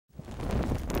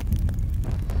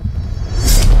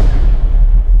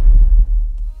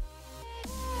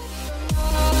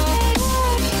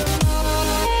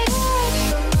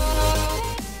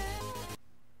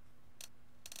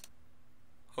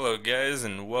guys,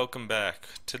 and welcome back.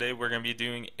 Today we're going to be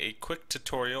doing a quick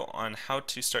tutorial on how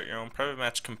to start your own private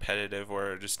match competitive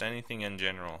or just anything in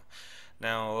general.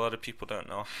 Now, a lot of people don't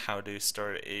know how to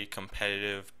start a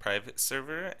competitive private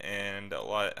server, and a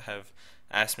lot have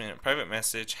asked me in a private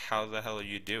message how the hell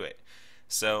you do it.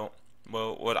 So,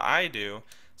 well, what I do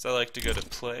is I like to go to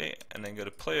play and then go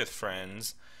to play with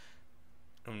friends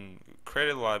and create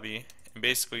a lobby and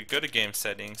basically go to game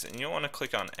settings, and you don't want to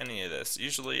click on any of this.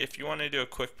 Usually if you want to do a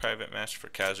quick private match for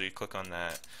casual, you click on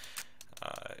that,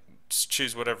 just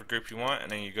choose whatever group you want,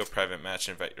 and then you go private match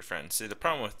and invite your friends. See, the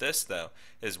problem with this though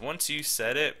is once you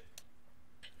set it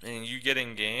and you get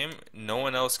in game, no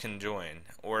one else can join,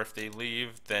 or if they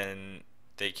leave then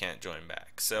they can't join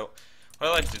back. So what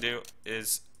I like to do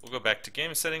is we'll go back to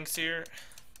game settings here,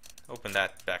 open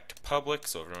that back to public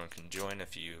so everyone can join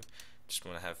if you just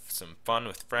want to have some fun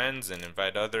with friends and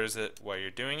invite others while you're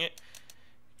doing it.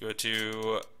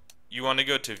 You want to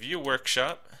go to view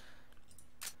workshop,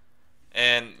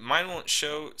 and mine won't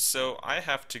show, so I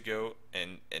have to go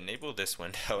and enable this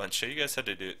window and show you guys how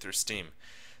to do it through Steam.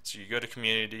 So you go to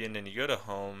community and then you go to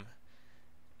home,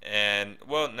 and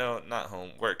well, no, not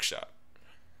home, workshop.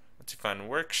 Once you find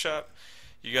workshop,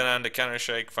 you go down to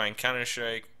Counter-Strike, find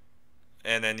Counter-Strike,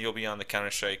 and then you'll be on the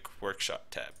Counter-Strike workshop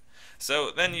tab.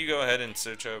 So then you go ahead and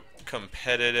search up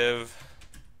competitive,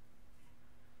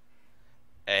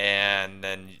 and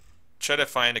then try to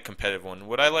find a competitive one.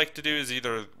 What I like to do is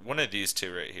either one of these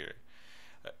two right here,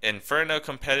 Inferno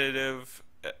competitive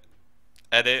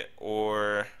edit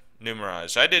or New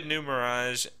Mirage. I did New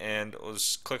Mirage, and we'll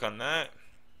just click on that.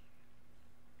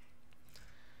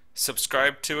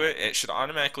 Subscribe to it. It should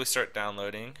automatically start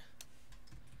downloading.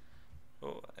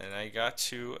 Oh, and I got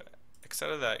to X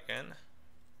out of that again.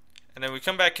 And then we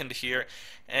come back into here,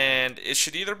 and it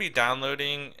should either be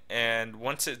downloading, and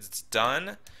once it's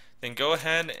done, then go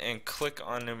ahead and click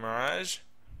on New Mirage.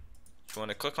 If you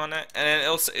want to click on that, and then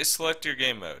it'll select your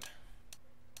game mode.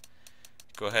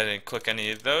 Go ahead and click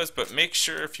any of those, but make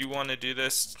sure if you want to do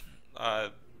this,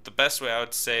 the best way I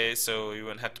would say, so you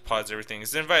wouldn't have to pause everything,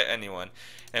 is invite anyone.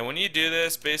 And when you do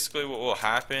this, basically what will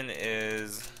happen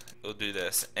is it'll do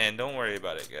this, and don't worry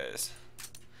about it, guys.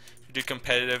 Do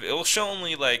competitive, it will show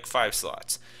only like 5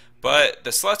 slots, but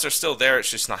the slots are still there,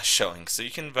 it's just not showing. So you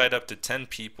can invite up to 10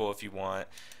 people if you want,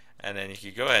 and then you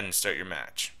can go ahead and start your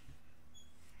match.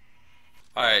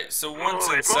 Alright, so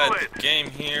once inside the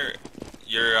game here,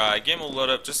 your game will load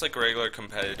up just like regular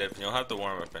competitive, and you'll have the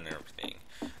warm up and everything.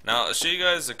 Now I'll show you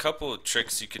guys a couple of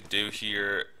tricks you could do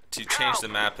here to change the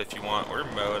map if you want, or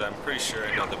mode. I'm pretty sure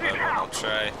I know the mode one. I'll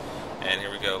try, and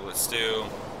here we go. Let's do,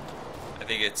 I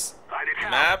think it's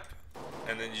map,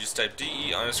 and then you just type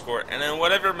DE underscore, and then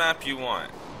whatever map you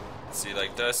want. See,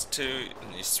 like Dust 2,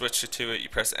 and you switch it to it, you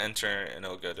press enter, and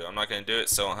it'll go to it. I'm not going to do it,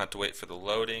 so I'll have to wait for the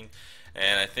loading,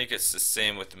 and I think it's the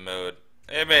same with the mode.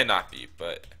 It may not be,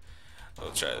 but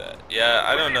we'll try that. Yeah,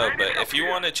 I don't know, but if you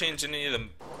want to change any of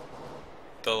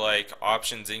the like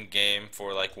options in game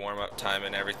for like warm up time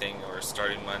and everything, or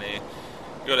starting money,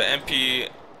 go to MP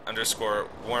underscore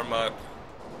warm up,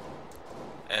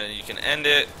 and you can end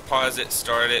it, pause it,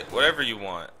 start it, whatever you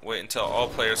want. Wait until all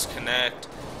players connect.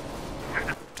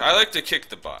 I like to kick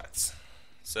the bots.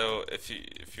 So if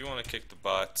you want to kick the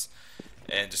bots,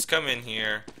 and just come in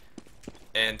here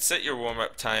and set your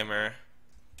warm-up timer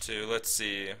to, let's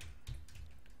see,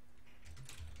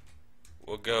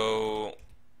 we'll go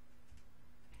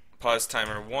pause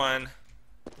timer 1,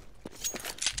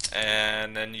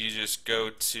 and then you just go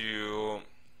to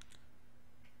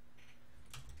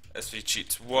SV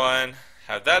Cheats 1,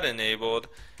 have that enabled,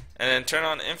 and then turn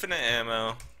on infinite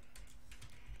ammo.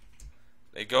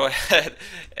 Then go ahead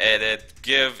and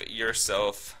give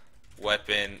yourself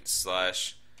weapon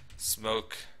slash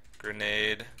smoke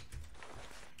grenade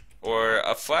or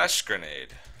a flash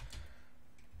grenade.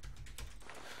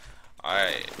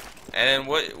 Alright, and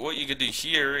what you can do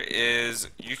here is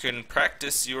you can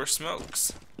practice your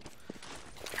smokes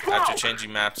after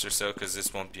changing maps or so, because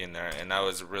this won't be in there, and that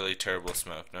was a really terrible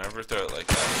smoke. Don't ever throw it like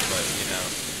that. But you know,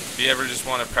 if you ever just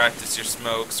want to practice your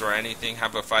smokes or anything,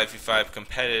 have a 5v5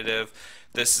 competitive,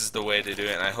 this is the way to do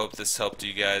it. And I hope this helped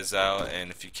you guys out, and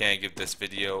if you can, give this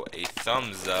video a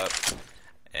thumbs up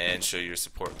and show your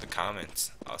support in the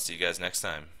comments. I'll see you guys next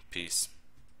time. Peace.